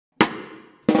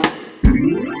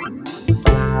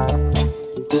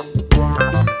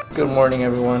Good morning,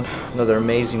 everyone. Another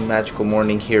amazing, magical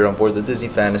morning here on board the Disney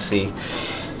Fantasy.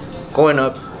 Going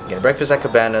up, getting breakfast at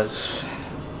Cabanas.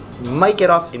 Might get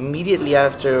off immediately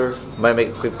after. Might make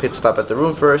a quick pit stop at the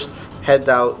room first. Head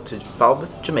out to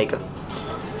Falmouth, Jamaica.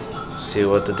 See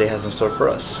what the day has in store for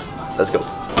us. Let's go.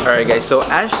 All right, guys. So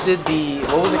Ash did the,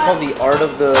 what was it called? The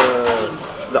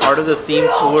art of the theme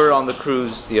tour on the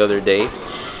cruise the other day,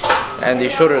 and they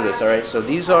showed her this. All right. So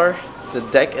these are the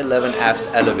Deck 11 aft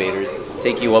elevators.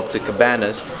 Take you up to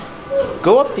Cabanas.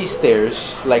 Go up these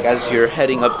stairs like as you're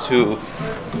heading up to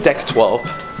Deck 12,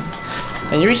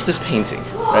 and you reach this painting,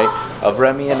 right, of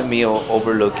Remy and Emile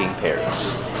overlooking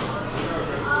Paris.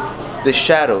 The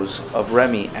shadows of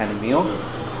Remy and Emile.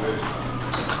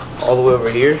 All the way over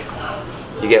here,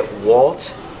 you get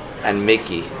Walt and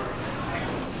Mickey.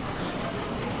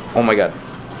 Oh my god.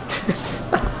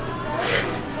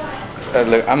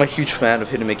 Look, I'm a huge fan of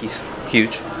Hidden Mickeys.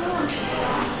 Huge.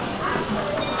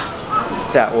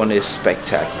 That one is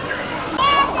spectacular.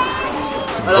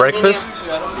 Breakfast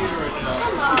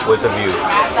with a view.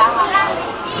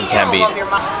 You can't beat it.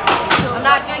 I'm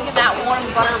not drinking that warm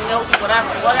buttermilk, whatever.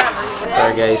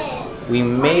 Alright, guys, we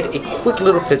made a quick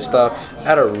little pit stop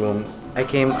at our room. I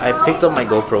picked up my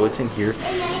GoPro, it's in here,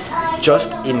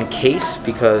 just in case,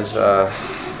 because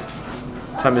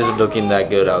time isn't looking that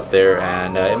good out there,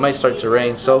 and it might start to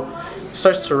rain. So it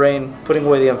starts to rain, putting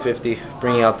away the M50,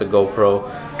 bringing out the GoPro.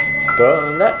 But other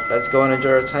than that, let's go and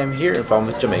enjoy our time here in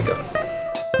Falmouth, Jamaica.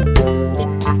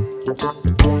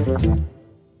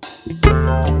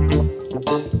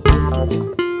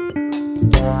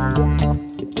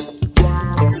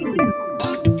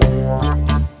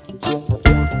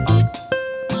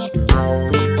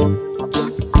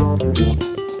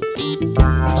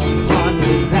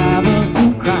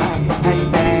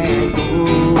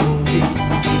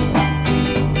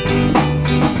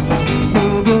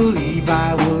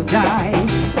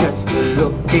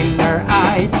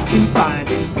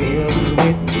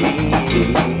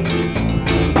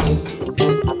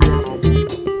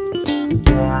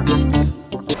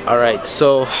 Alright,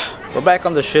 so we're back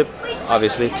on the ship,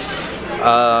 obviously.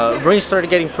 Rain started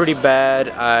getting pretty bad.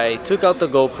 I took out the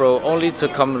GoPro only to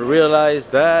come to realize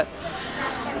that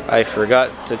I forgot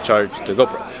to charge the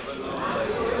GoPro.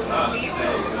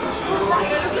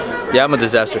 Yeah, I'm a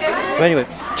disaster. But anyway,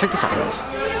 check this out, guys.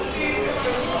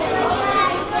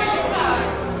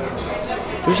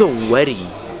 There's a wedding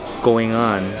going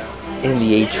on in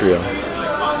the atrium.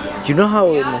 You know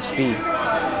how it must be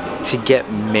to get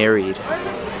married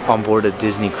on board a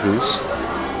Disney cruise?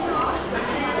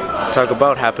 Talk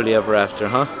about happily ever after,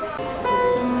 huh?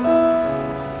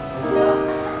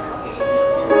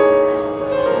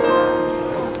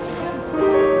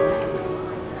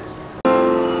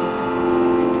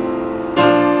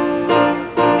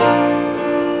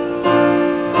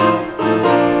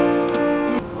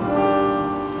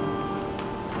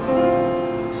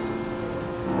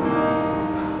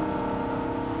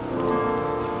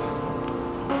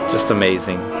 Just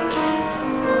amazing.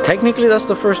 Technically, that's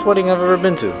the first wedding I've ever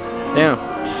been to. Yeah.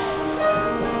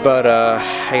 But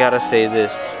I gotta say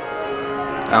this.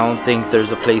 I don't think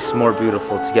there's a place more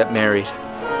beautiful to get married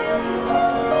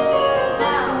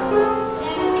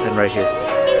than right here.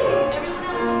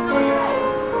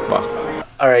 Wow.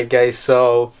 Alright, guys,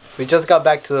 so we just got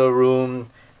back to the room.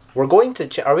 We're going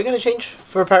to are we gonna change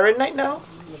for Pirate Night now?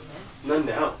 Not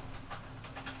now.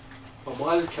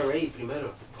 Vamos al charade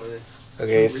primero.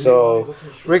 Okay, so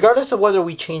regardless of whether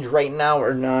we change right now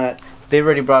or not, they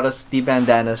already brought us the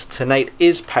bandanas. Tonight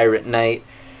is Pirate Night.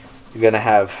 We're gonna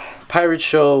have pirate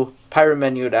show, pirate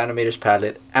menu at Animator's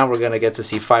Palate, and we're gonna get to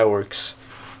see fireworks,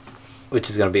 which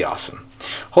is gonna be awesome.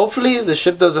 Hopefully the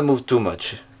ship doesn't move too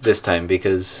much this time,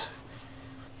 because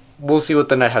we'll see what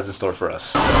the night has in store for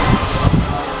us.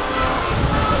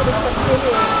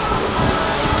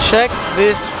 Check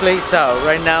this place out.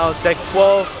 Right now, Deck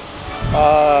 12.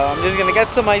 I'm just gonna get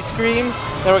some ice cream,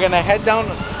 then we're gonna head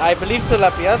down, I believe, to La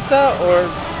Piazza, or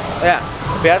yeah,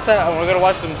 Piazza, and we're gonna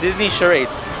watch some Disney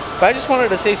charades. But I just wanted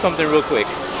to say something real quick.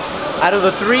 Out of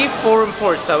the 3 foreign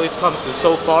ports that we've come to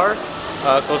so far,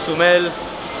 Cozumel,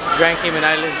 Grand Cayman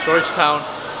Islands, Georgetown,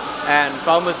 and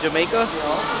Falmouth, Jamaica,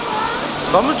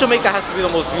 Falmouth, Jamaica has to be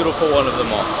the most beautiful one of them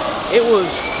all. It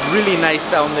was really nice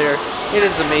down there. It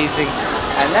is amazing,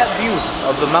 and that view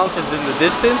of the mountains in the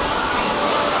distance,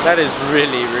 that is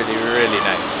really, really, really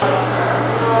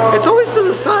nice. It's always to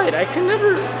the side. I can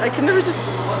never just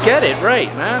get it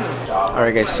right, man.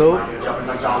 Alright, guys, so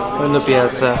we're in the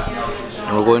Piazza,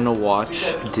 and we're going to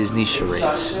watch Disney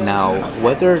charades. Now,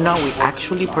 whether or not we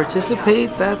actually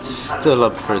participate, that's still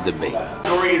up for debate. The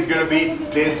story is going to be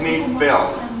Disney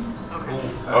films.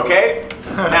 Okay?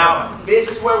 Now,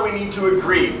 this is where we need to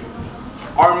agree.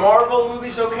 Are Marvel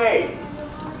movies okay?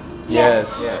 Yes.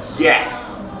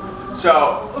 Yes.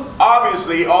 So,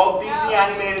 obviously, all Disney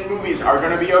animated movies are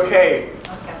going to be okay.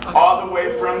 All the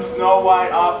way from Snow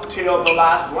White up till the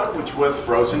last one, which was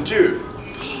Frozen 2.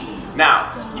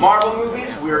 Now, Marvel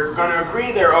movies, we're going to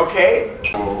agree they're okay.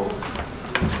 Ooh.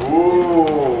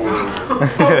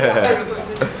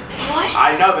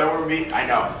 I know they're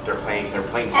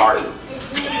playing hard.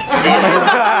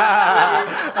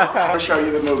 I'll show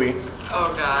you the movie.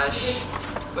 Oh gosh.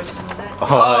 Which one was it?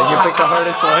 Oh, you picked the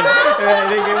hardest one. Yeah,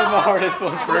 they gave him the hardest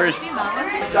one first.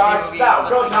 Starts now.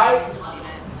 Go, Ty.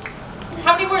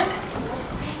 How many words?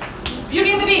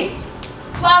 Beauty and the Beast.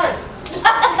 Flowers.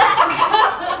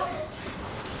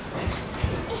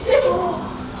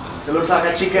 It looks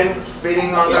like a chicken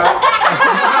feeding on grass.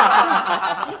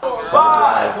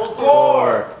 5,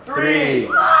 4, 3, 2,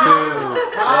 1.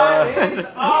 Time is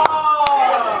up.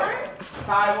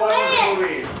 Ty, what was the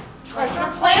movie? Treasure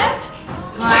Plant?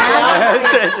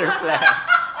 Treasure plant.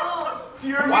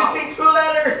 You're missing 2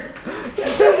 letters.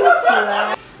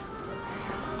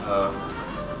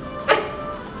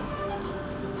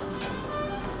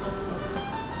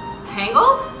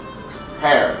 Tangled?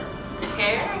 Hair.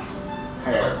 Hair?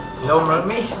 Hair. Don't run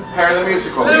me. Hair the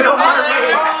musical. You don't want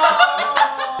me.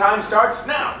 Time starts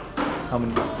now. How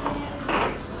many?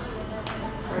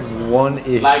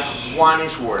 One-ish. Like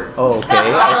one-ish word. Oh, okay.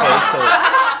 Okay, so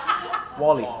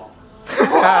Wally.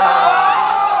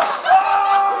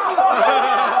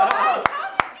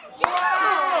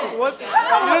 What?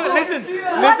 Listen to this.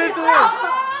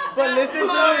 But listen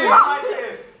to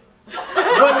this.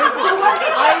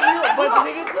 But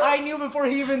listen, I knew before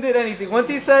he even did anything. Once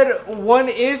he said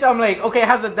one-ish, I'm like, okay, it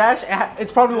has a dash.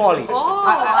 It's probably Wally. Oh,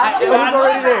 it was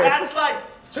already there. That's like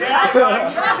I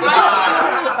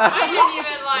didn't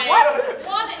even like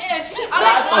one-ish. I'm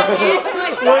like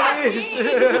one-ish.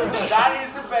 That is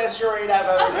the best charade I've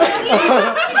ever seen.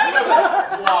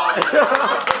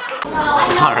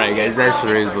 Alright guys, that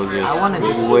charade was just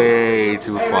way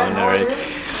too fun, alright?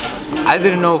 I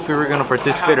didn't know if we were going to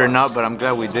participate or not, but I'm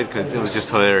glad we did because it was just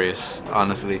hilarious,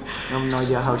 honestly.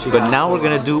 But now we're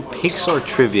going to do Pixar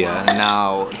trivia.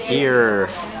 Now here,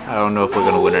 I don't know if we're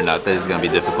going to win or not. That is going to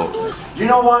be difficult. You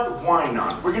know what? Why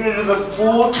not? We're going to do the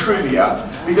full trivia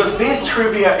because this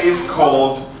trivia is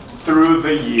called Through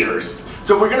the Years.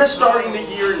 So we're going to start in the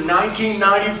year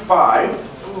 1995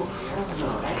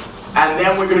 and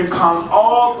then we're going to come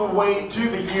all the way to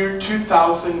the year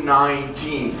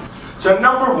 2019. So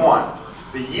number 1,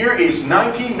 the year is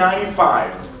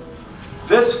 1995.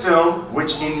 This film,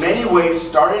 which in many ways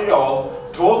started it all,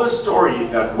 told a story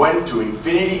that went to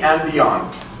infinity and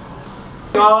beyond.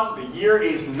 The year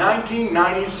is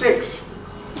 1996.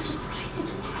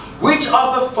 Which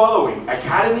of the following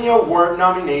Academy Award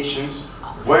nominations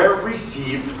were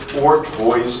received for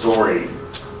Toy Story?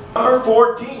 Number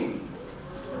 14.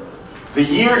 The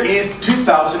year is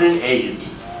 2008.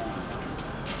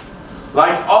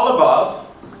 Like all of us,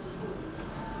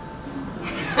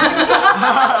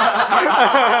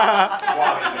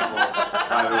 Wally nipple,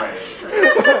 by the way.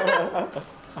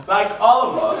 Like all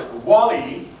of us,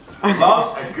 Wally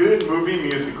loves a good movie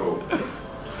musical.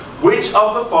 Which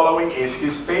of the following is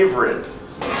his favorite?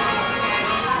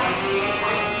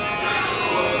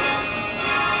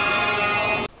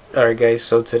 Alright guys,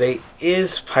 so today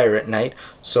is Pirate Night.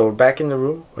 So we're back in the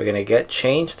room. We're going to get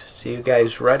changed. See you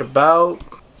guys right about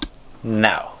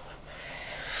now.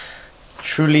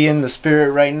 Truly in the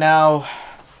spirit right now.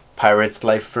 Pirate's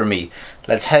life for me.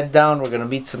 Let's head down. We're going to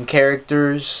meet some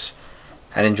characters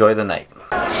and enjoy the night.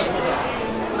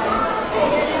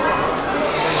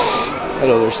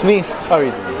 Hello, there's me. How are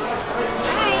you doing?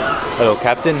 Hello,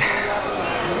 Captain.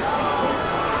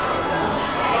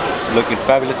 Looking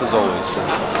fabulous as always.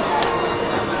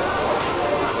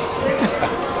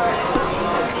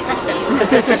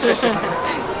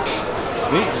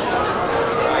 Sweet.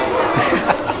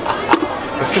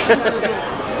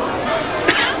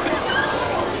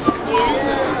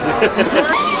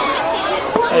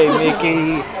 Hey Mickey,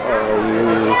 how are you?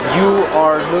 You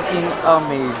are looking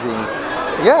amazing.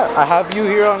 Yeah, I have you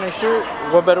here on a shirt.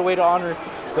 What better way to honor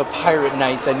the pirate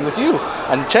night than with you?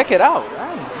 And check it out,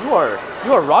 man.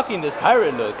 You are rocking this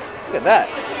pirate look. Look at that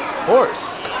horse.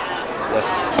 Yes.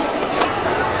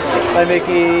 Hi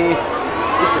Mickey.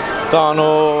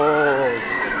 Donald.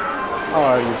 How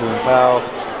are you doing, pal?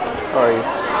 How are you?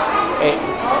 Hey,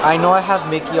 I know I have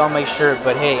Mickey on my shirt,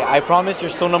 but hey, I promise you're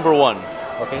still number 1.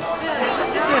 okay?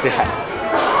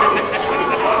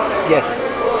 Yes.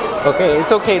 Okay,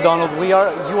 it's okay, Donald. You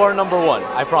are number one.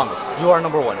 I promise. You are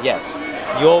number one. Yes.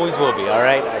 You always will be, all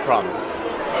right? I promise.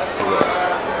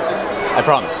 I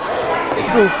promise. It's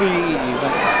Goofy.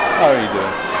 How are you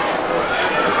doing?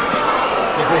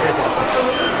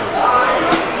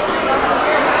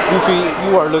 Goofy,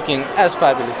 you are looking as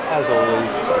fabulous as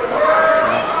always.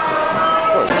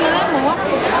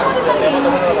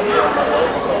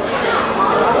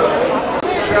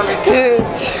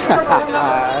 Stitch! How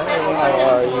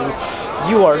are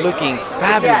you? You are looking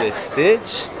fabulous,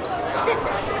 Stitch.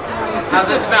 How's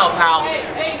it smell, pal?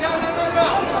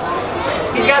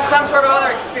 He's got some sort of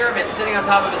other experiment sitting on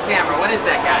top of his camera. What is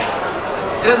that guy?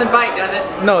 It doesn't bite, does it?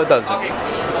 No, it doesn't. Okay.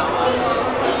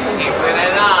 Keeping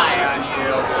an eye on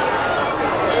you.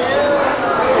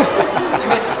 You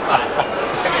missed a spot.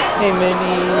 Hey,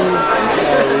 Minnie.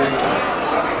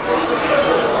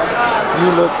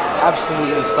 You look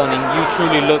absolutely stunning. You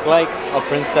truly look like a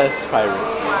princess pirate.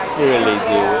 You really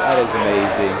do. That is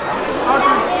amazing.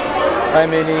 Hi,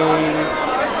 Minnie.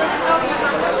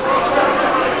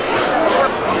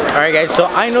 Alright guys, so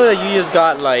I know that you just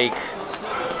got like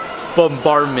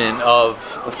bombardment of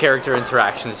character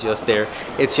interactions just there.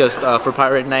 It's just for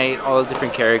Pirate Night, all the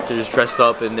different characters dressed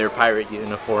up in their pirate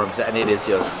uniforms, and it is,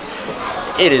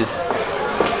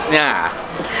 nah.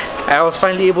 I was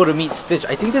finally able to meet Stitch.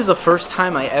 I think this is the first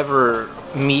time I ever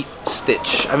meet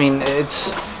Stitch. I mean,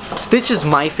 Stitch is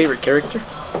my favorite character.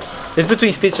 It's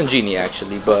between Stitch and Genie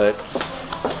actually, but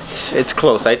it's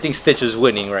close. I think Stitch is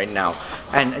winning right now.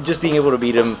 And just being able to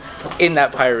beat him in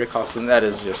that pirate costume, that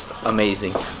is just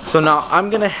amazing. So now I'm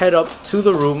gonna head up to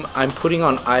the room. I'm putting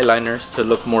on eyeliners to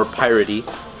look more piratey.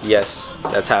 Yes,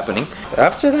 that's happening.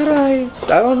 After that, I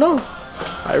don't know.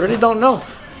 I really don't know.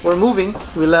 We're moving.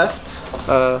 We left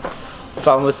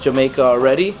Falmouth, Jamaica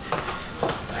already.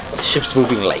 The ship's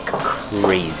moving like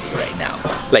crazy right now.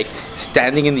 Like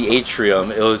standing in the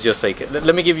atrium, it was just like,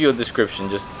 let me give you a description.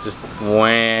 Just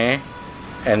wah,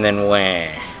 and then wah.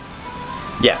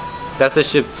 Yeah, that's the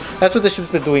ship. That's what the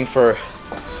ship's been doing for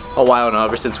a while now,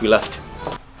 ever since we left.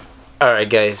 Alright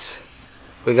guys,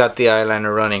 we got the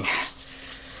eyeliner running.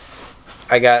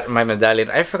 I got my medallion.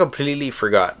 I completely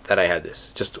forgot that I had this.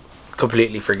 Just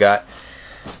completely forgot.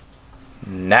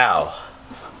 Now,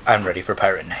 I'm ready for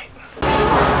Pirate Night.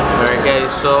 Alright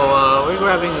guys, so we're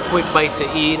grabbing a quick bite to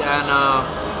eat, and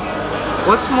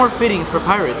what's more fitting for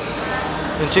pirates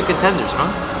than chicken tenders, huh?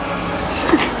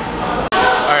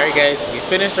 Alright guys, we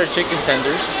finished our chicken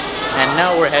tenders, and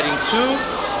now we're heading to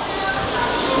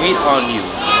Sweet On You.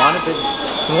 I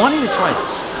wanted to try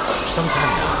this for some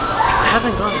time now. I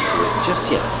haven't gotten to it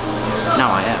just yet.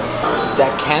 Now I am.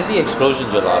 That candy explosion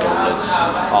gelato looks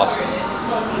awesome.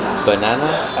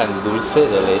 Banana and dulce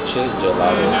de leche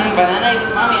gelato. Banana,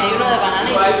 mami, hay uno de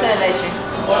banana y dulce de leche.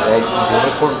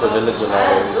 Unicorn vanilla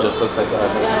gelato just looks like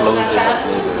an explosion of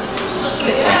flavor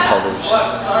and colors.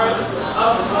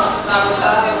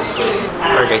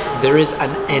 Alright guys, there is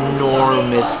an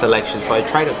enormous selection, so I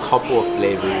tried a couple of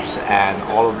flavors and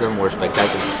all of them were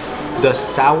spectacular. The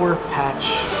Sour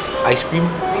Patch ice cream,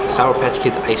 Sour Patch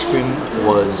Kids ice cream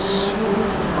was,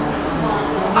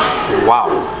 wow,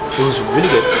 it was really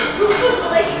good.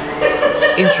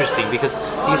 Interesting because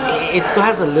it still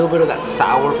has a little bit of that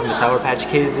sour from the Sour Patch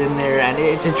Kids in there, and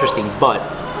it's interesting, but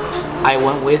I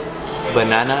went with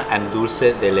banana and dulce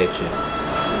de leche.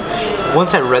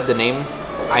 Once I read the name,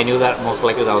 I knew that most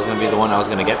likely that was going to be the one I was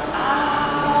going to get.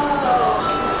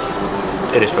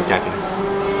 It is spectacular.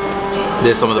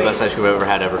 This is some of the best ice cream I've ever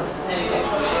had ever.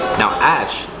 Now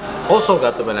Ash also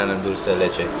got the banana and dulce de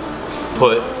leche.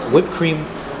 Put whipped cream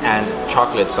and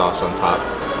chocolate sauce on top.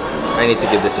 I need to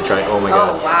give this a try. Oh my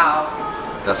god. Oh wow.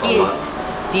 That's a lot.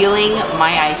 Stealing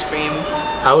my ice cream.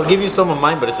 I would give you some of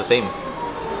mine, but it's the same.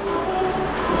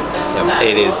 Yep,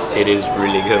 it is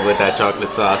really good with that chocolate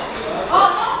sauce.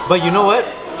 But you know what?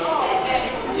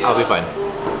 I'll be fine.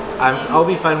 I'll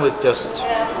be fine with just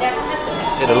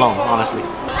it alone, honestly.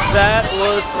 That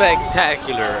was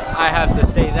spectacular. I have to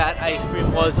say that ice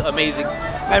cream was amazing.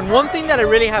 And one thing that I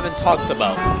really haven't talked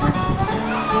about,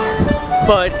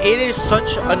 but it is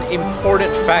such an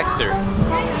important factor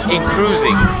in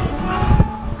cruising,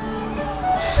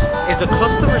 is the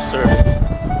customer service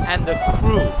and the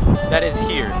crew that is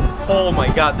here. Oh my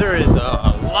god, there is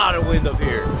a lot of wind up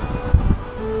here.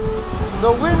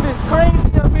 The wind is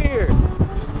crazy up here.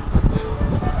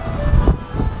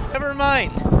 Never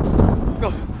mind.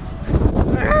 Go.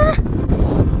 Ah.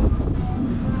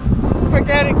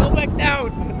 Forget it, go back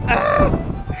down. Ah.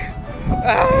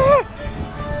 Ah.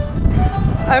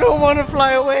 I don't want to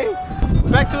fly away.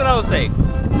 Back to what I was saying.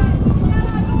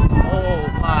 Oh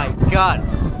my god.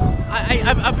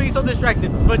 I'm being so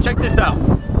distracted, but check this out.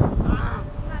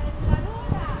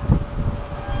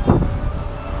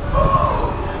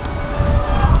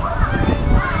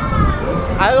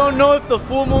 I don't know if the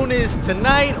full moon is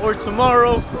tonight or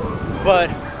tomorrow, but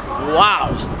wow,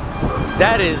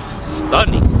 that is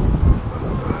stunning.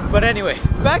 But anyway,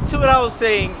 back to what I was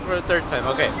saying for the third time.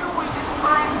 Okay,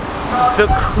 the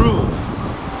crew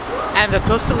and the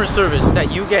customer service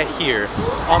that you get here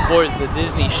on board the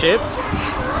Disney ship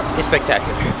is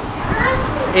spectacular.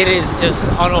 It is just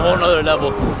on a whole nother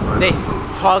level. They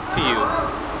talk to you,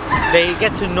 they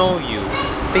get to know you,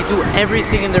 they do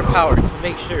everything in their power to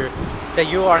make sure that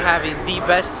you are having the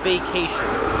best vacation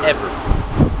ever.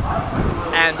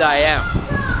 And I am.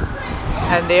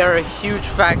 And they are a huge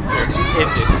factor in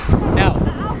this. Now,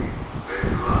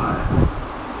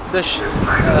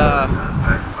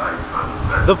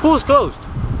 the pool's closed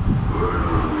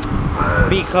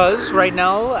because right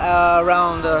now,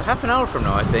 around half an hour from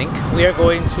now, I think, we are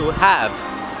going to have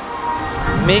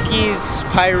Mickey's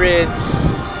Pirate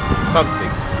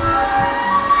something.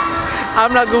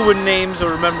 I'm not good with names or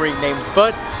remembering names,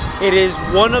 but it is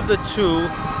one of the two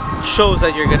shows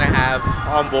that you're gonna have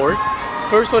on board.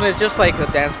 First one is just like a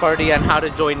dance party on how to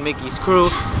join Mickey's crew.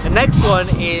 The next one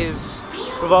is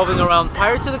revolving around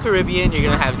Pirates of the Caribbean. You're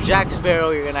gonna have Jack Sparrow,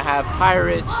 you're gonna have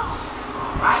pirates,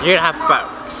 you're gonna have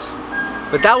fireworks.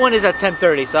 But that one is at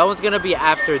 10:30, so that one's gonna be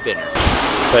after dinner.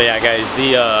 So yeah guys,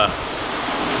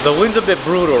 the wind's a bit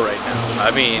brutal right now.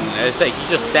 I mean, it's like you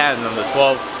just stand on the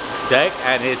 12th deck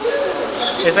and it's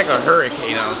like a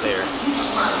hurricane out there.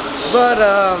 But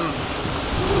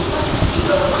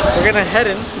we're gonna head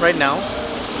in right now,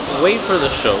 wait for the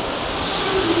show,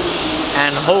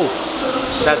 and hope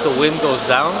that the wind goes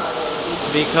down,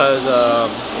 because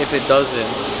if it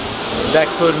doesn't, that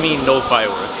could mean no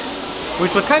fireworks,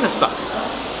 which would kind of suck.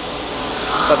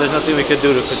 But there's nothing we could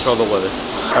do to control the weather.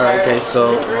 Alright guys,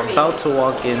 so I'm about to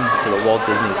walk into the Walt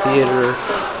Disney Theater.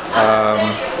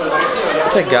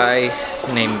 It's a guy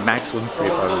named Max Winfrey,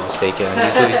 if I'm not mistaken, and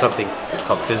he's doing something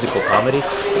called physical comedy.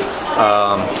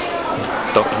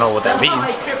 Don't know what that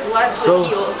means, so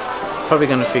probably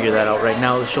gonna figure that out right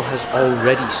now. The show has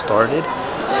already started,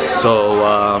 so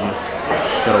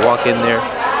gonna walk in there.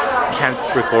 Can't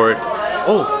record.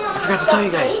 Oh, I forgot to tell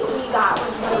you guys,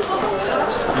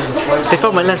 they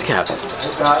found my lens cap,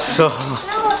 so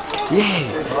yay.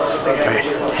 Alright,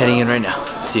 heading in right now.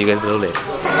 See you guys a little later.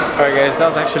 Alright guys, that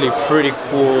was actually pretty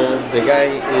cool. The guy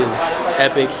is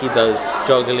epic. He does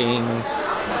juggling,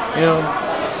 you know,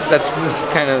 that's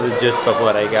kind of the gist of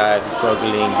what I got.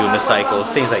 Juggling,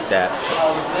 unicycles, things like that.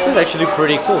 It's actually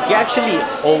pretty cool. He actually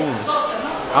owns,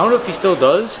 I don't know if he still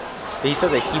does, but he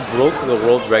said that he broke the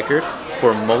world record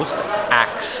for most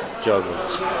axe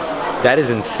juggles. That is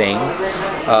insane.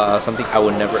 Something I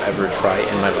would never ever try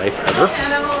in my life ever.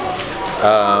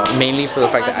 Mainly for the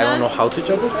fact that I don't know how to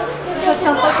juggle.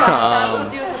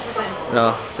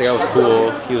 No, the guy was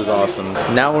cool. He was awesome.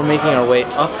 Now we're making our way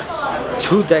up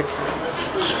to deck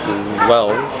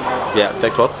 12. Yeah,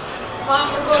 deck 12.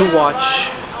 To watch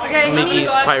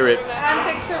Mickey's Pirate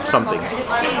something.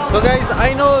 So guys,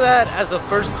 I know that as a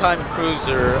first-time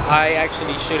cruiser, I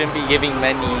actually shouldn't be giving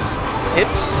many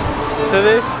tips to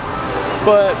this,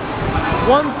 but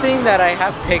one thing that I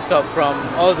have picked up from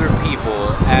other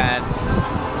people and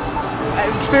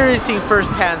experiencing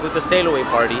firsthand with the Sail Away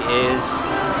party is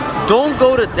don't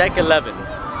go to deck 11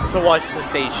 to watch the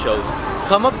stage shows.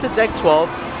 Come up to deck 12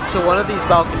 to one of these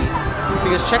balconies,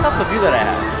 because check out the view that I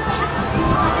have.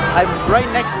 I'm right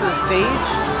next to the stage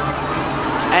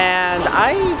and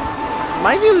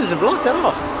my view isn't blocked at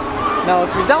all. Now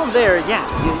if you're down there, yeah,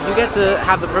 you get to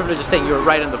have the privilege of saying you're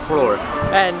right on the floor,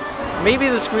 and maybe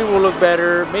the screen will look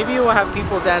better, maybe you will have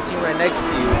people dancing right next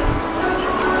to you,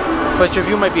 but your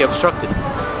view might be obstructed.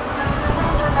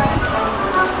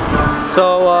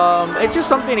 So it's just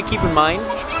something to keep in mind,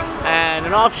 and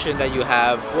an option that you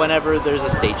have whenever there's a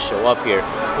stage show up here.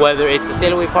 Whether it's the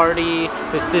Sail Away party,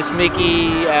 this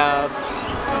Mickey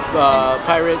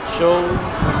pirate show,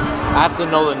 I have to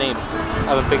know the name.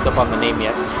 I haven't picked up on the name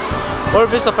yet. Or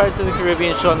if it's a Pirates of the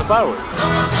Caribbean show on the fireworks.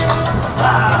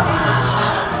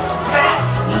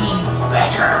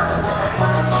 Better.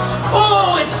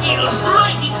 Oh, it feels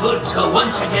mighty good to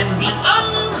once again be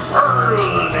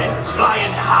unfurled and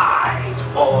flying high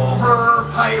over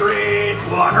pirate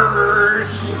waters.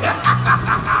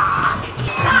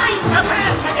 Time to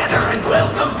band together and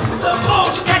welcome the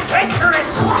most adventurous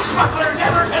swashbucklers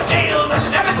ever to sail the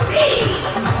seven seas.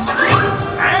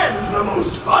 And the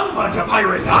most fun bunch of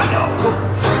pirates I know.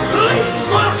 Please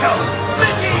welcome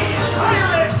Mickey's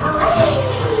Pirate Parade.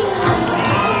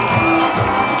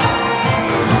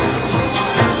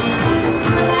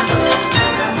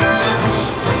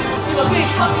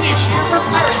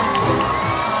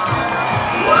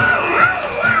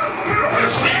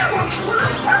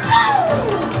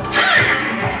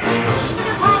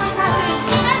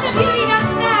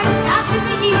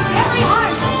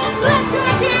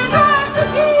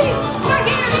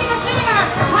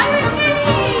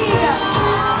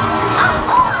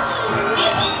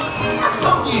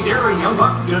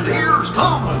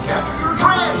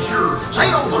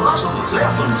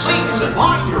 Seven seas and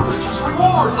find your richest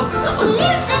reward. Live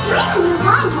the dream,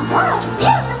 find the world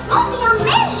filled with gold beyond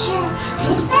measure.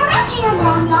 Take their empty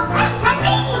along your friends and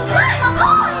maybe climb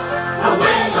aboard.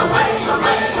 Away, away,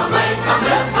 away, away, come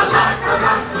live the life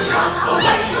we are.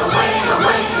 Away, away,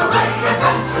 away, away,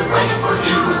 adventures waiting for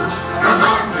you. Come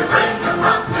on, you brave and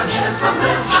buccaneers, come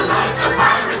live the life the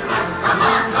pirates have. Come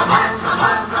on, come on, come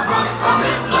on, come on, come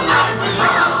live the life we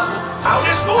love.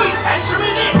 Loudest voice, answer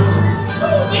me this. Who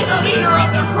will be the leader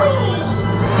of the crew?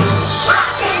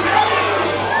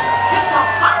 It's a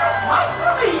pirate's life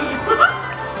for me.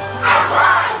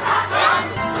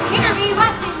 Hear me,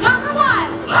 lesson number one.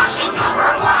 Lesson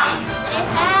number one. If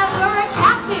ever a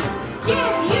captain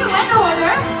gives you an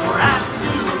order, Or ask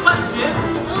you a question.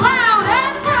 loud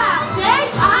and proud, say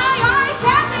aye,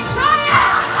 Captain, try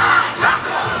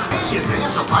it. If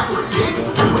it's a pirate gig,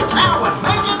 do it now and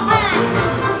make it big.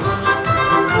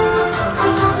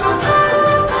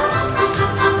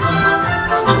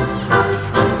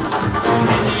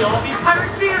 And you all be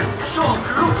pirate fierce. Show 'em,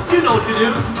 crew. You know what to do.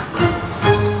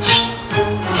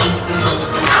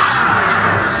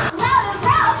 Loud and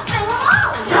proud, sing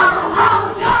along. Now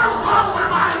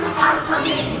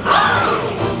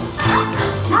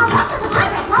what does a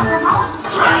pirate love the most?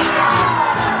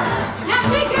 Now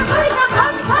shake your booty from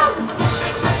coast to coast.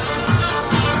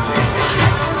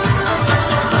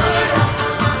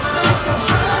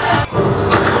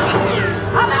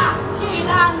 Avast, ye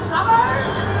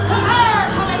landlubbers! Prepare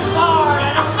to make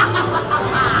board!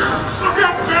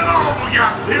 Get below, you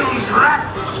bilge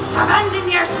rats! Abandon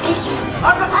your stations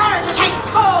or prepare to taste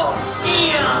cold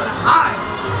steel. Aye,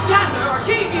 stand there or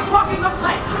ye be blocking the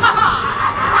plank. Ha ha!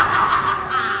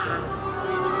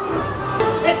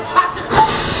 It's Captain!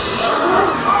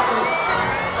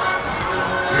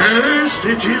 Yes,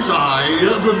 it is I,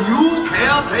 the new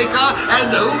caretaker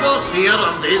and overseer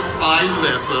of this fine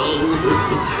vessel.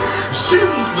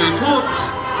 Simply put,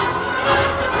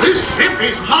 this ship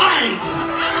is mine!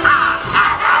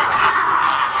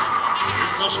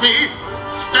 Mr. Smee,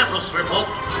 status report.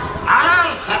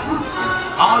 Aye, Captain.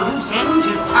 All loose ends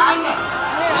are tied up,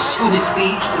 so to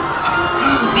speak.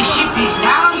 The ship is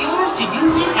now yours to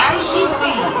do with as you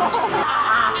please.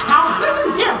 Now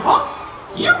listen here, Hook.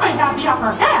 You may have the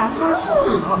upper hand, or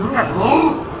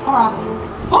a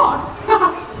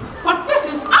hook, but this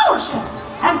is our ship,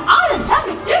 and I intend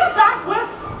to get it back with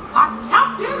a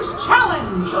captain's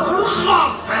challenge. Who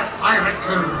lost that pirate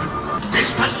crew?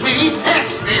 Mr. Smee,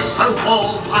 test this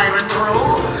so-called pirate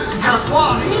crew. Just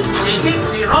one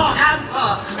itsy-bitsy wrong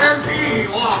answer, and he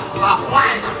walks the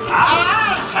plank.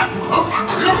 Aye, Captain Hook.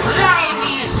 Look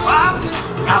lively, you swabs.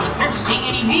 Now the first thing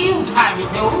any real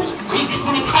pirate knows is that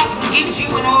when a captain gives you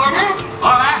an order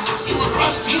or asks you a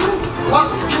question, what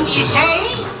do you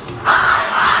say? Aye,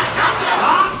 aye, Captain.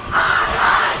 What? Aye,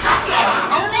 aye,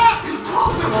 Captain.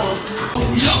 Impossible.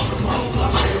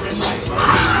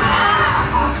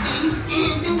 You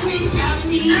scared the wits out of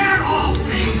me. Get off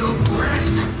me, you brat!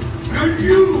 And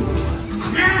you!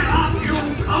 Get up, you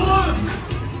cowards!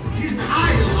 'Tis I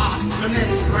who ask the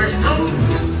next question.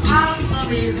 Answer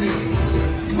me this.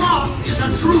 What is a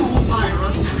true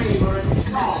pirate's favorite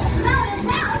song? Loud and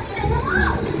proud, sing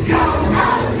along. No!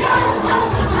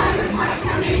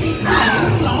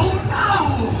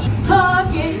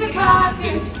 Hook is a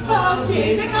codfish. Hook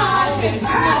is a codfish.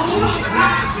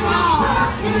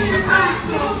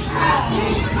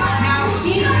 Now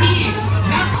see here.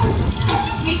 That's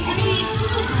make me.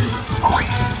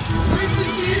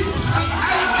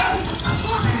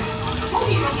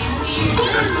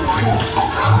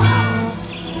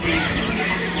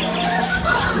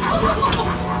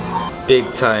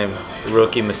 Big time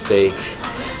rookie mistake.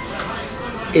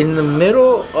 In the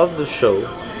middle of the show,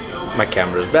 my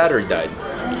camera's battery died.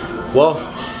 Well,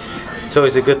 it's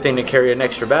always a good thing to carry an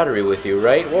extra battery with you,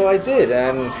 right? Well, I did,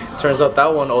 and turns out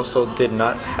that one also did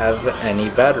not have any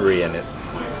battery in it.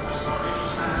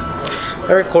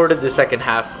 I recorded the second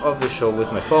half of the show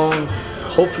with my phone.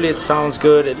 Hopefully it sounds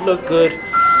good, it looked good.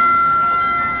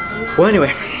 Well,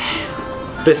 anyway,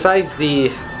 besides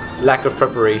the lack of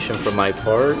preparation for my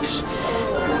part,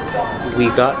 we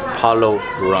got Palo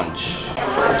brunch.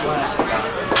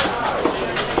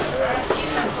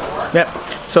 Yep,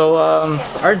 so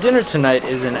our dinner tonight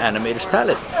is in Animator's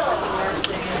Palate.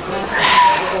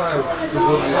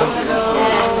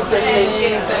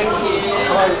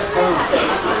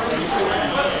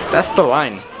 That's the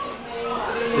line.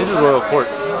 This is Royal Court.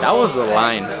 That was the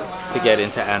line to get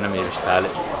into Animator's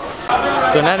Palate.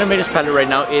 So in Animator's Palate right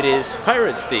now, it is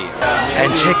Pirates themed.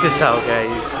 And check this out,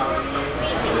 guys.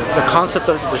 The concept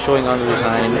art that they're showing on the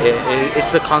design,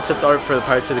 it's the concept art for the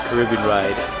Pirates of the Caribbean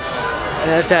ride.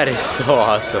 That is so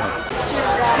awesome.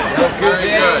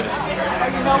 Very good.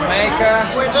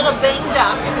 Jamaica. We're a little banged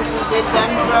up because we did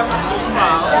Denver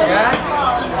tomorrow. Yes.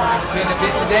 It's been a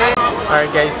busy day.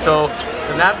 Alright guys, so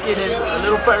the napkin is a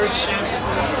little pirate ship.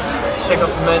 Check out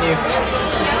the menu.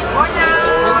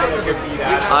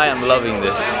 I am loving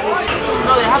this.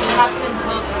 No, they have Captain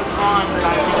Hook on, but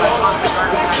I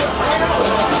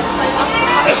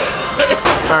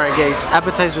Alright guys,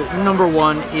 appetizer number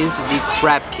 1 is the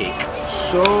crab cake.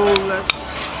 So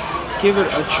let's give it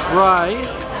a try.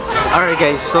 Alright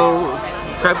guys, so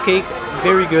crab cake,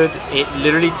 very good. It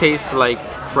literally tastes like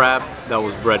crab that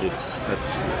was breaded.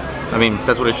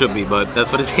 That's what it should be, but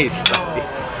that's what it tastes like.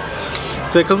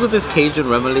 So it comes with this Cajun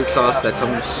remoulade sauce that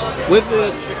comes with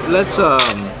it. Let's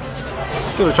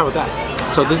give it a try with that.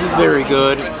 So this is very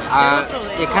good.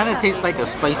 It kind of tastes like a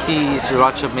spicy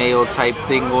sriracha mayo type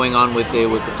thing going on with it,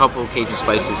 with a couple of Cajun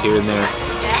spices here and there.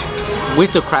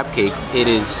 With the crab cake, it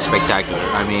is spectacular.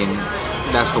 I mean,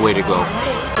 that's the way to go.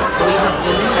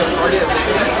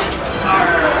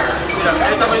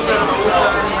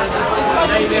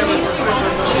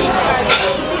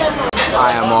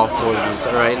 I am all for this.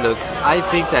 Alright, look, I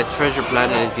think that Treasure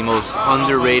Planet is the most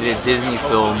underrated Disney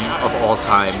film of all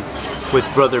time, with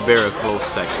Brother Bear a close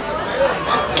second.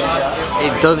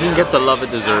 It doesn't get the love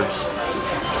it deserves.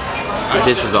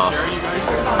 This is awesome.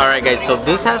 Alright guys, so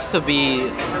this has to be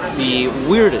the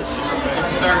weirdest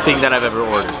thing that I've ever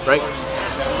ordered, right?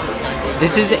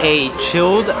 This is a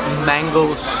chilled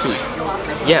mango soup.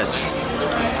 Yes,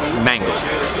 mango.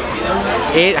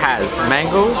 It has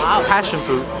mango, passion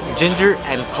fruit, ginger,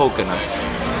 and coconut.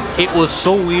 It was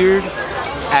so weird,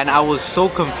 and I was so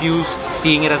confused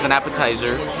seeing it as an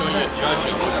appetizer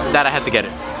that I had to get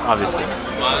it, obviously.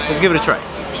 Let's give it a try.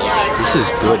 This is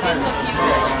good.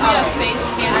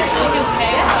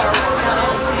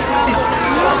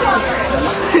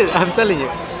 I'm telling you,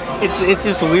 it's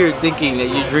just weird thinking that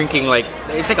you're drinking like,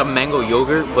 it's like a mango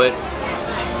yogurt, but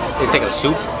it's like a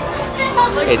soup.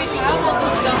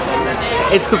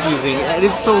 It's confusing and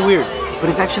it's so weird, but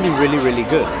it's actually really, really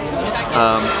good.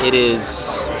 It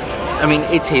is, I mean,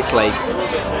 it tastes like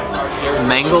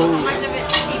mango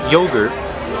yogurt,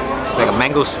 like a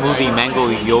mango smoothie, mango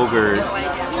yogurt,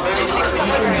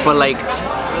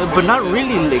 but not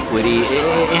really liquidy.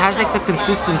 It has like the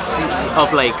consistency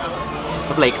of like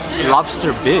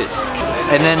lobster bisque,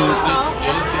 and then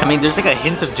I mean, there's like a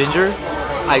hint of ginger.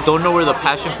 I don't know where the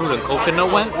passion fruit and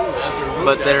coconut went,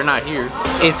 but they're not here.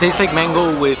 It tastes like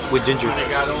mango with ginger,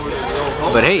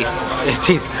 but hey, it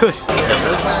tastes good.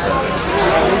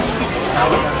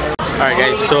 Alright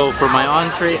guys, so for my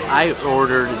entree, I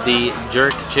ordered the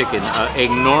jerk chicken.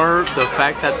 Ignore the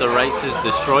fact that the rice is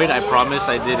destroyed. I promise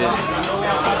I didn't.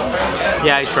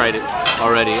 Yeah, I tried it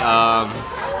already.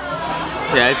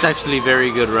 Yeah, it's actually very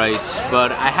good rice,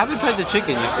 but I haven't tried the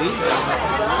chicken, you see?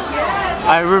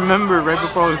 I remember right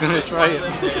before I was gonna try it.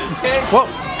 Well,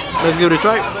 let's give it a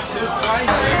try.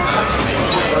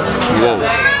 Whoa.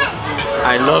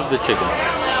 I love the chicken.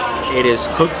 It is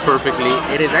cooked perfectly.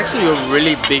 It is actually a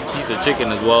really big piece of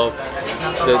chicken as well.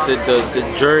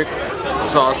 The jerk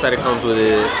sauce that it comes with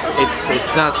it,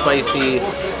 it's not spicy.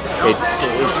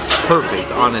 It's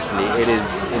perfect, honestly. It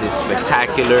is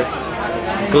spectacular.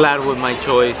 Glad with my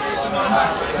choice.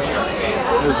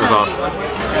 This was awesome.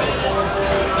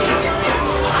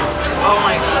 Oh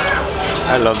my god.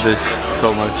 I love this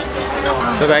so much.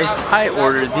 So guys, I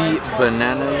ordered the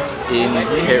bananas in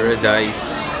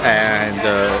paradise, and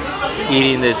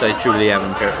eating this, I truly am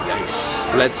in paradise.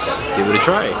 Let's give it a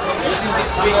try.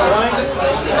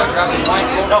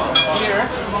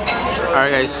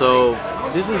 Alright guys, so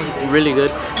this is really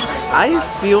good. I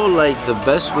feel like the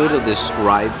best way to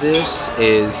describe this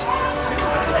is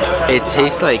it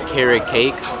tastes like carrot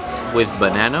cake with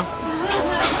banana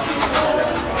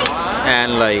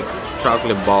and like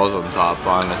chocolate balls on top,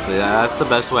 honestly. That's the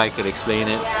best way I could explain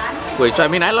it. Which, I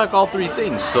mean, I like all three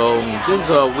things, so this is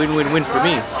a win-win-win for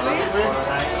me.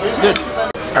 It's good.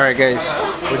 Alright guys,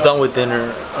 we're done with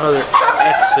dinner. Another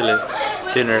excellent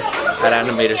dinner at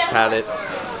Animator's Palate.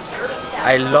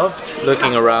 I loved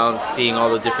looking around, seeing all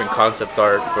the different concept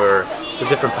art for the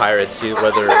different pirates,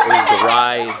 whether it was the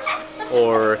rides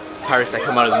or pirates that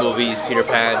come out of the movies, Peter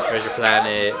Pan, Treasure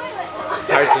Planet,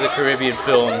 Pirates of the Caribbean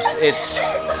films. It's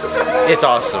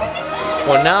awesome.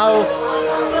 Well,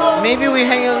 now maybe we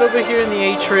hang out a little bit here in the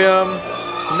atrium,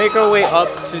 make our way up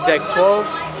to deck 12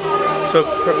 to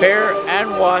prepare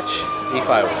and watch the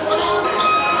fireworks.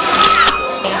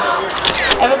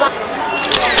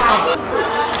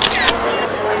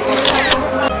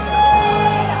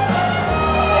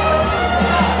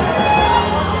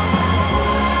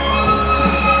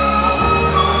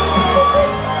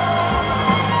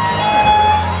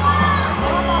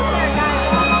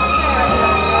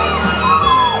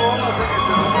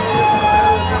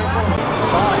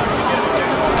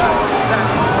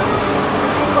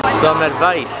 Some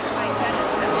advice: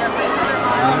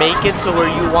 make it to where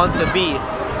you want to be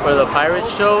for the pirate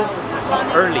show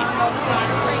early.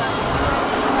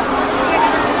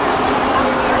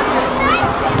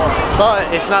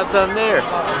 But it's not done there.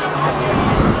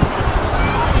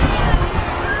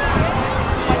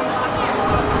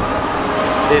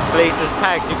 This place is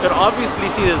packed. You could obviously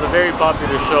see this is a very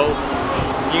popular show.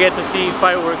 You get to see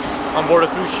fireworks on board a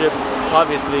cruise ship,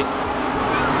 obviously.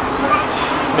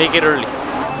 Make it early.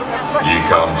 Ye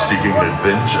come seeking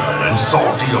adventure and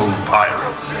salty old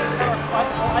pirates, eh?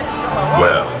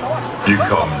 Well, you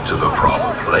come to the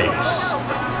proper place.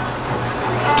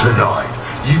 Tonight,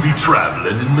 ye be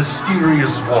traveling in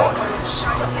mysterious waters.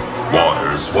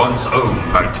 Waters once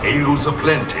owned by tales of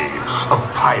plenty of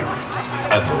pirates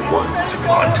and the ones who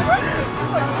hunted them.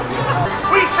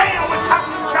 We sail with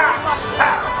Captain Jack.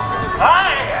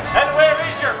 Aye, and where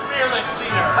is your fearless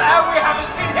leader? We haven't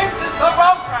seen him since the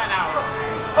boat ran out.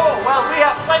 Oh, well, we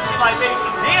have plenty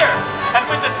libations here, and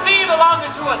with the sea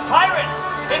belonging to us pirates,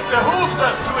 it behooves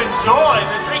us to enjoy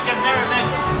the drink and merriment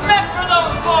meant for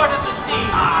those born in the sea.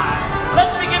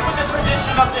 Let's begin with the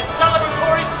tradition of this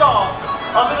celebratory song,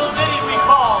 a little ditty we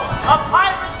call A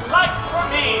Pirate's Life for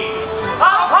Me.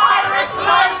 A Pirate's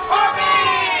Life for Me!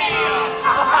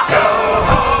 Yo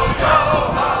ho, yo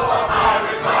ho, a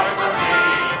pirate's life for me.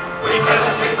 We kill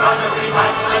and drink thunder, we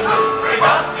fight and loot, bring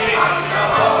up the honey, yo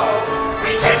ho.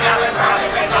 We kidnap and rally,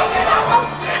 pick up the ho,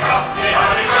 pick up the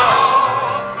honey, yo ho.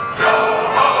 Yo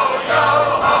ho, a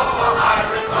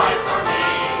pirate's life for me.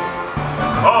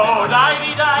 Oh,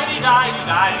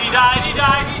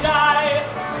 die-dee-die-dee-die-dee-die-dee-die-dee-die-dee-die.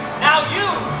 Now you.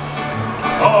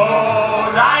 Oh,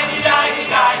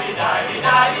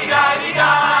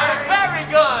 die-dee-die-dee-die-dee-die-dee-die-dee-die. Very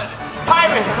good.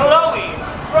 Pirate Chloe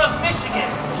from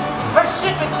Michigan. Her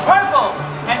ship is purple,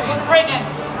 and she's bringing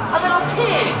a little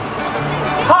pig.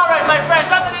 All right, my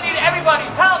friends, I'm going to need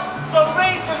everybody's help, so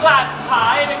raise your glasses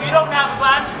high, and if you don't have a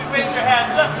glass, you can raise your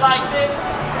hand just like this,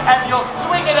 and you'll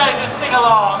swing it as you sing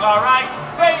along, all right?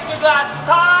 Raise your glasses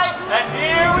high, and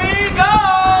here we go!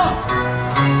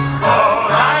 Oh,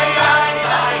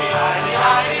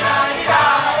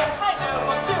 die-dee-die-dee-die-dee-die-dee-die-dee-die. I know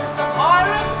a fearsome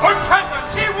pirate. For treasure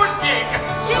she would dig.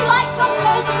 She likes a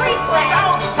poultry flesh.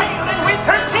 Out sailing with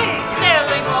her teeth.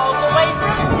 Sailing all the way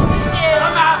from The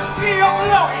mouth of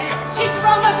Chloe. She's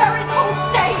from a very cold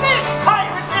state. This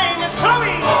pirate's name is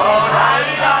Chloe. Oh,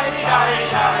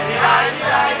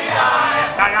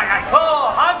 die-dee-die-dee-die-dee-die-dee-die-dee-die.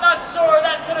 Oh, I'm not sure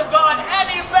that could have gone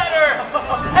any better.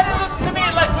 And it looks to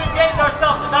me like we've gained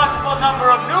ourselves a bountiful number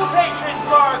of new patrons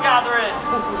for our gathering.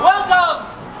 Welcome!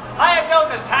 I am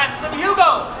known as Handsome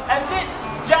Hugo, and this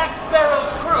Jack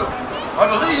Sparrow's crew. I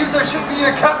believe there should be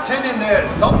a captain in there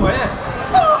somewhere.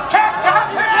 Oh,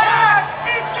 Captain Jack!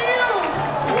 It's you!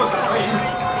 Of course it's me.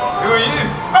 Who are you?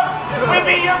 We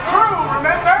be your crew,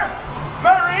 remember?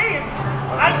 Murray,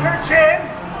 Anchor Jim,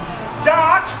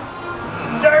 Doc,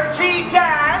 Dirty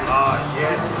Dan. Ah,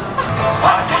 yes.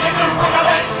 What do you do with a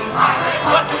lazy pirate?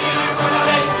 What do you do with a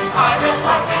lazy pirate?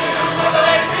 What do you do with a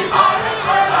lazy pirate?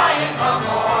 Early in the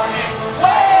morning.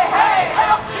 Way, hey,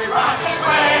 and up she rises.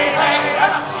 Way, hey,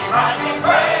 and up she rises.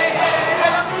 Way, hey,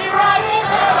 and up she rises.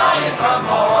 Early in the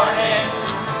morning.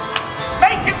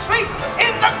 Make him sleep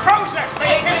in the crow's nest.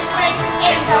 Make him sleep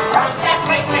in the crow's nest.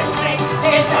 Make him sleep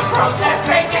in the crow's nest.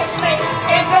 Make him sleep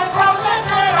in the crow's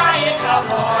nest. Early in the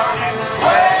morning.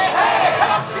 Way, hey, and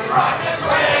up she rises.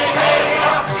 Way, hey,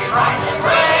 and up she rises.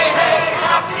 Way, hey,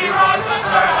 and up she rises.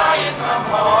 Early in the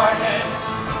morning.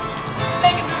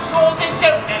 Make him do chores and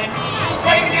don't let him eat.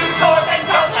 Make him do chores and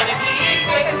don't let him eat.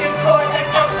 Make him do chores and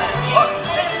don't let him eat.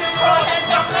 Make him do chores and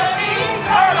don't let him eat.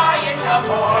 Early in the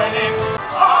morning.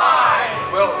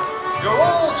 Well, you're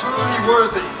all truly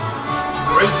worthy.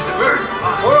 Raise the bird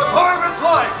for a pirate's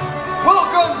life.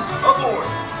 Welcome aboard.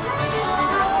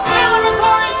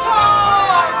 Celebratory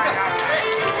song!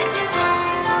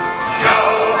 Yo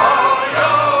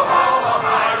ho, a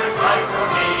pirate's life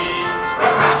for me.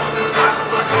 Where rattles and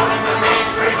snappers were shouting and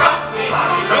names, bring up the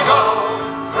honey to go.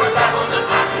 Where devils and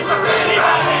flashing were really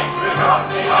bad names, bring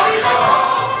up the honey to go.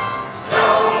 Yo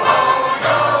ho,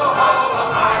 a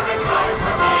pirate's life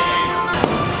for me.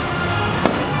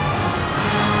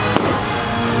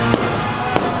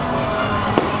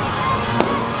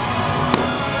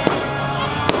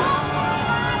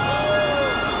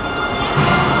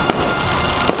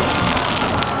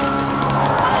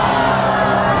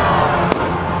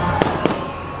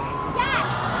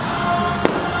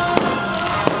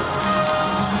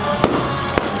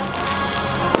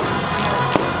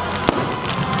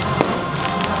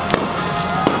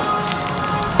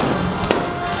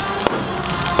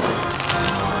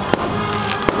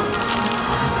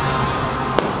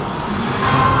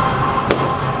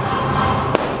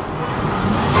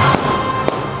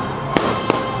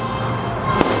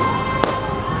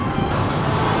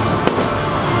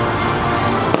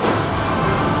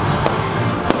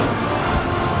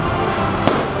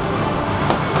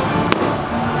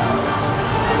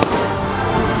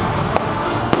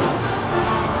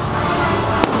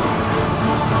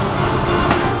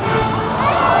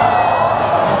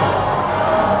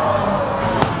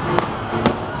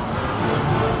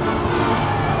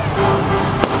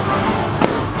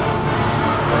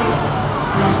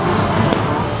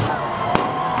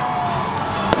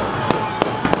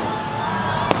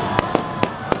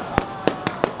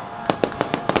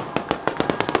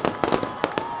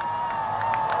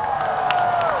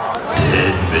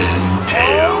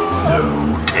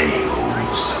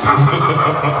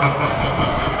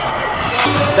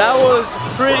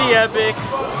 music.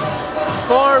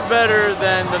 Far better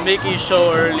than the Mickey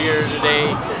show earlier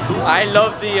today. I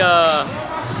love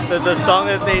the song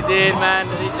that they did, man.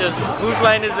 It just, whose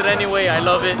line is it anyway? I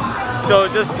love it. So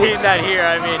just seeing that here,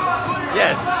 I mean,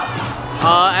 yes.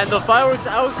 And the fireworks,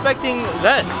 I was expecting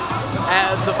less.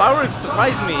 And the fireworks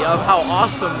surprised me of how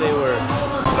awesome they were.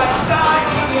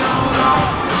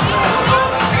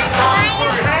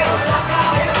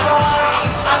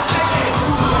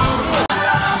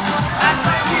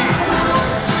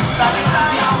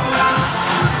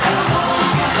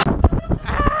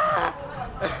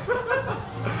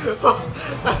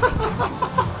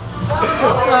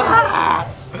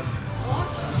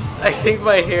 I think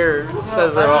my hair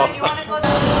says it all.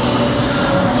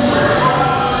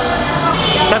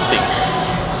 Tempting.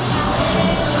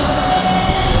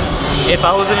 If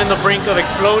I wasn't in the brink of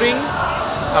exploding,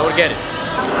 I would get it.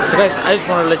 So guys, I just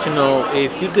want to let you know,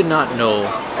 if you did not know,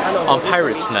 on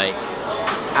Pirates Night,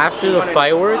 after the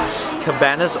fireworks,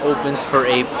 Cabanas opens for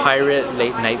a pirate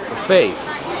late night buffet.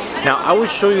 Now, I would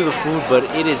show you the food, but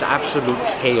it is absolute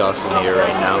chaos in here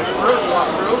right now.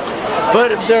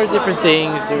 But there are different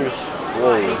things.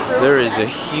 There is a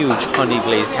huge honey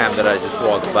glazed ham that I just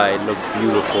walked by. It looked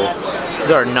beautiful.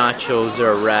 There are nachos,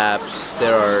 there are wraps,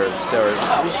 there are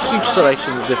a huge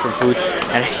selection of different foods,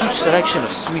 and a huge selection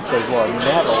of sweets as well. I mean,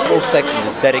 they have a whole section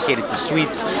that's dedicated to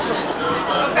sweets.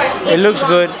 It looks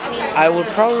good. I would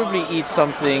probably eat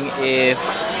something if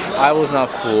I was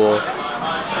not full.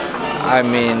 I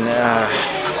mean,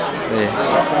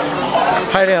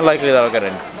 highly unlikely that I'll get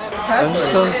any. I'm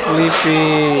so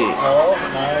sleepy.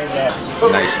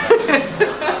 Nice.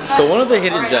 So one of the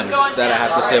hidden gems that I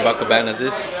have to say about Cabanas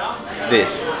is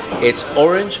this. It's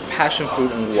orange, passion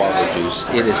fruit, and guava juice.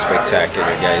 It is spectacular,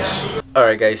 guys.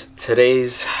 Alright guys,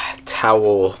 today's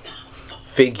towel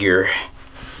figure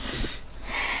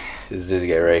is this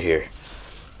guy right here.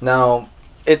 Now,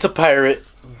 it's a pirate,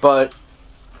 but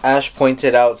Ash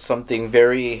pointed out something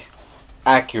very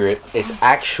accurate. It's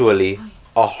actually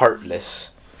a heartless.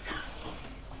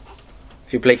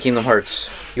 If you play Kingdom Hearts,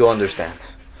 you'll understand.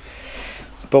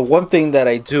 But one thing that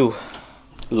I do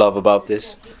love about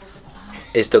this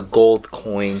is the gold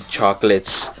coin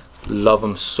chocolates. Love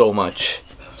them so much.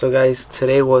 So guys,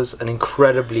 today was an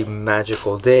incredibly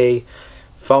magical day.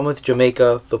 Falmouth,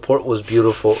 Jamaica, the port was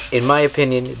beautiful. In my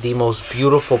opinion, the most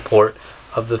beautiful port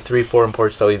of the 3 foreign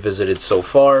ports that we visited so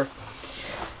far.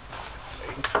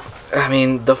 I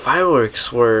mean, the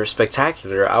fireworks were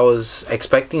spectacular. I was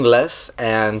expecting less,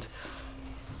 and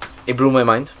it blew my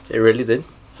mind. It really did.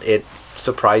 It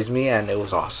surprised me, and it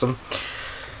was awesome.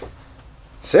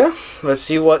 So yeah, let's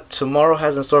see what tomorrow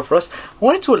has in store for us. I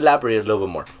wanted to elaborate a little bit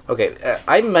more. Okay,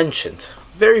 I mentioned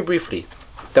very briefly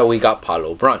that we got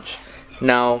Palo brunch.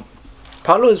 Now,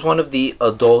 Palo is one of the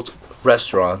adult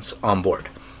restaurants on board.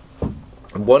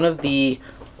 One of the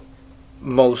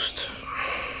most,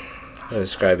 how to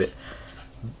describe it,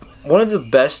 one of the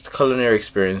best culinary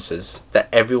experiences that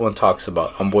everyone talks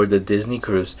about on board the Disney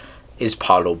cruise is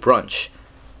Palo brunch.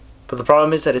 But the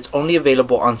problem is that it's only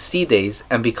available on sea days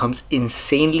and becomes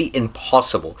insanely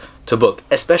impossible to book,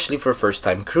 especially for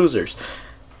first-time cruisers.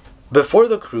 Before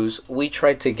the cruise, we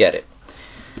tried to get it.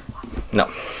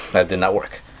 No, that did not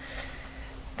work.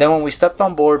 Then when we stepped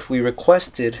on board, we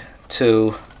requested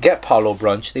to get Palo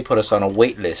brunch. They put us on a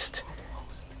wait list.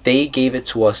 They gave it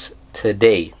to us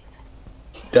today.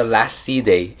 The last sea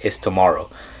day is tomorrow.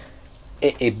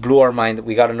 It blew our mind.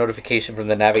 We got a notification from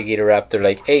the Navigator app. They're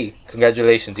like, hey,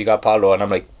 congratulations, you got Palo. And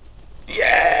I'm like,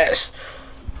 yes!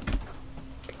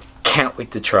 Can't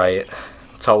wait to try it.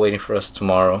 It's all waiting for us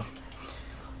tomorrow.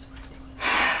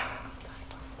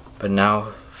 But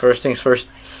now, first things first,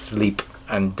 sleep.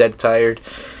 I'm dead tired.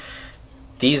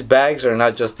 These bags are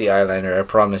not just the eyeliner. I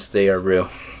promise they are real.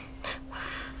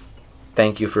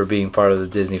 Thank you for being part of the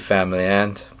Disney family,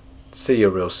 and see you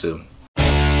real soon.